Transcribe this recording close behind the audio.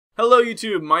Hello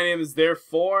YouTube, my name is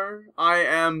ThereFour. I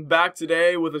am back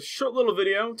today with a short little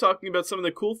video talking about some of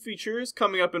the cool features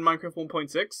coming up in Minecraft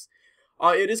 1.6.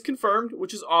 It is confirmed,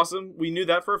 which is awesome. We knew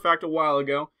that for a fact a while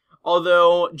ago.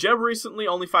 Although, Jeb recently,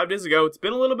 only 5 days ago, it's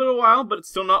been a little bit of a while, but it's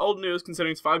still not old news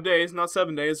considering it's 5 days, not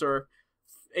 7 days, or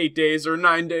 8 days, or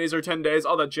 9 days, or 10 days,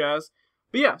 all that jazz.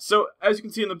 But yeah, so as you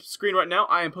can see on the screen right now,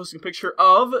 I am posting a picture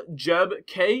of Jeb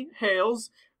K. Hale's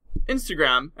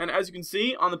Instagram, and as you can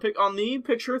see on the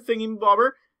picture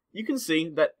thingy-bobber, you can see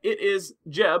that it is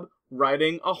Jeb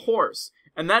riding a horse.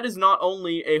 And that is not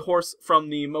only a horse from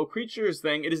the Mo Creatures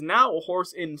thing, it is now a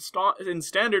horse in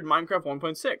standard Minecraft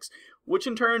 1.6, which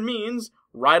in turn means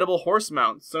rideable horse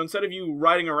mounts. So instead of you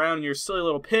riding around in your silly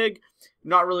little pig,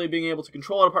 not really being able to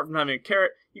control it apart from having a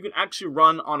carrot, you can actually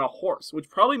run on a horse, which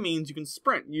probably means you can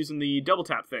sprint using the double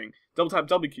tap thing. Double tap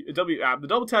the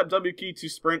double tap W key to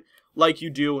sprint like you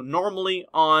do normally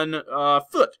on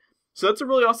foot. So that's a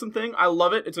really awesome thing. I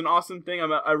love it. It's an awesome thing.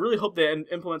 I really hope they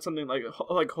implement something like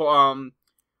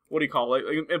what do you call it?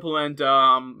 Like implement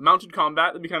mounted combat.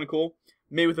 That'd be kind of cool.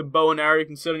 Maybe with a bow and arrow, you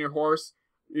can sit on your horse.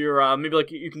 Maybe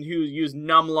like you can use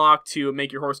numlock to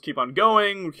make your horse keep on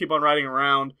going, keep on riding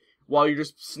around while you're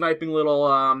just sniping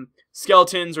little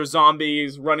skeletons or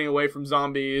zombies, running away from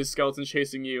zombies, skeletons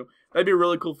chasing you. That'd be a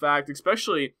really cool fact,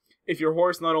 especially if your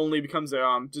horse not only becomes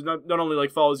not only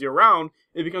like follows you around,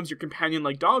 it becomes your companion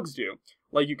like dogs do.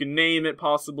 Like you can name it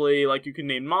possibly, like you can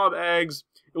name mob eggs.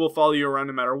 It will follow you around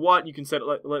no matter what. You can set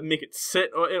it, make it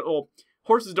sit.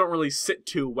 Horses don't really sit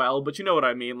too well, but you know what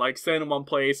I mean. Like stand in one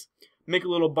place, make a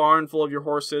little barn full of your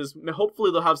horses.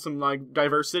 Hopefully they'll have some like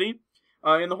diversity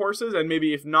in the horses, and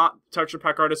maybe if not, texture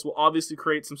pack artists will obviously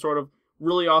create some sort of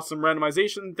really awesome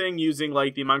randomization thing using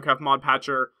like the Minecraft mod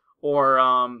patcher or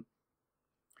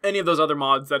any of those other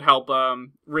mods that help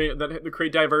that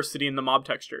create diversity in the mob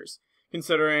textures.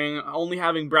 Considering only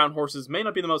having brown horses may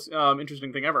not be the most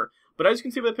interesting thing ever, but as you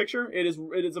can see by the picture, it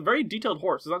is a very detailed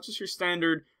horse. It's not just your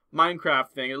standard Minecraft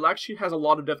thing. It actually has a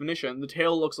lot of definition. The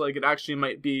tail looks like it actually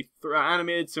might be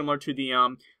animated, similar to the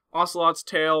ocelot's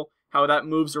tail, how that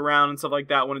moves around and stuff like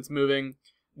that when it's moving.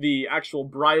 The actual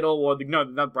bridle, or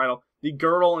not bridle, the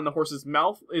girdle in the horse's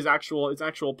mouth is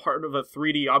actual part of a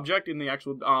 3D object in the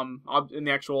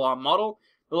actual model.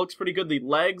 It looks pretty good. The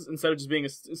legs, instead of just being a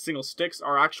single sticks,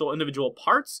 are actual individual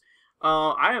parts.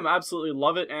 I am absolutely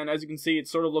love it, and as you can see, it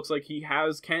sort of looks like he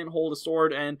can hold a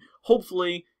sword, and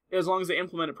hopefully, as long as they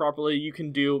implement it properly, you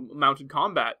can do mounted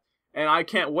combat. And I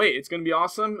can't wait. It's going to be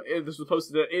awesome. This was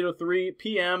posted at 8:03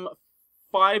 p.m.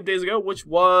 5 days ago, which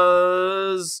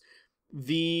was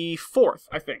the 4th,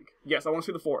 I think. Yes, I want to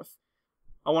say the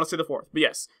 4th. But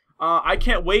yes. I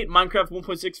can't wait. Minecraft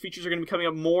 1.6 features are going to be coming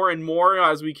up more and more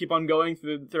as we keep on going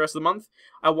through the rest of the month.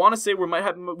 I want to say we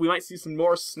might see some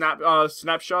more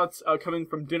snapshots coming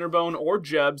from Dinnerbone or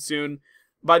Jeb soon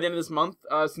by the end of this month,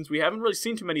 since we haven't really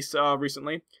seen too many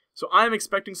recently. So I'm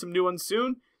expecting some new ones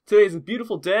soon. Today is a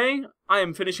beautiful day. I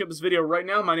am finishing up this video right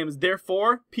now. My name is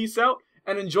ThereFour. Peace out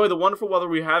and enjoy the wonderful weather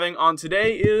we're having on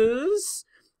today is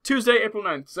Tuesday, April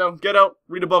 9th. So get out,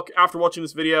 read a book after watching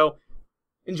this video.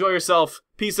 Enjoy yourself.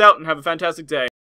 Peace out and have a fantastic day.